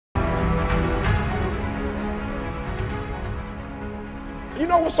You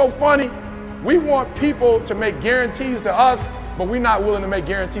know what's so funny? We want people to make guarantees to us, but we're not willing to make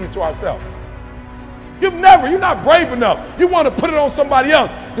guarantees to ourselves. You're not brave enough. You want to put it on somebody else.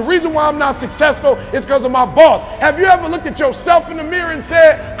 The reason why I'm not successful is because of my boss. Have you ever looked at yourself in the mirror and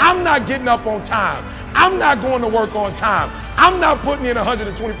said, I'm not getting up on time. I'm not going to work on time. I'm not putting in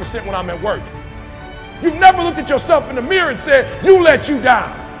 120% when I'm at work. You've never looked at yourself in the mirror and said, you let you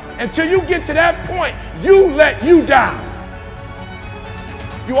down. Until you get to that point, you let you down.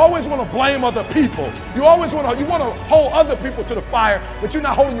 You always want to blame other people. You want to hold other people to the fire, but you're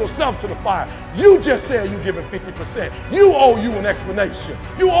not holding yourself to the fire. You just said you're giving 50%. You owe you an explanation.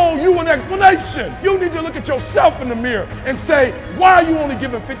 You owe you an explanation. You need to look at yourself in the mirror and say, why are you only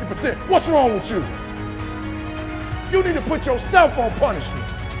giving 50%? What's wrong with you? You need to put yourself on punishment.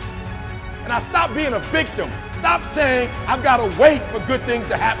 And I stopped being a victim. Stop saying, I've got to wait for good things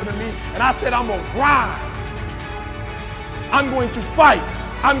to happen to me. And I said, I'm going to grind. I'm going to fight.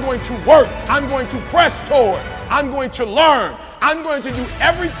 I'm going to work. I'm going to press toward. I'm going to learn. I'm going to do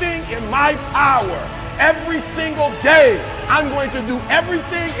everything in my power. Every single day, I'm going to do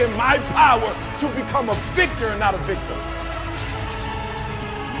everything in my power to become a victor and not a victim.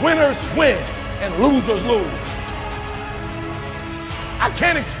 Winners win and losers lose. I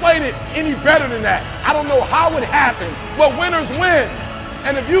can't explain it any better than that. I don't know how it happens, but winners win.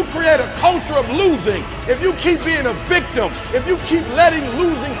 And if you create a culture of losing, if you keep being a victim, if you keep letting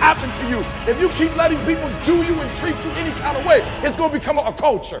losing happen to you, if you keep letting people do you and treat you any kind of way, it's going to become a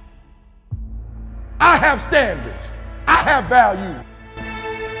culture. I have standards. I have values.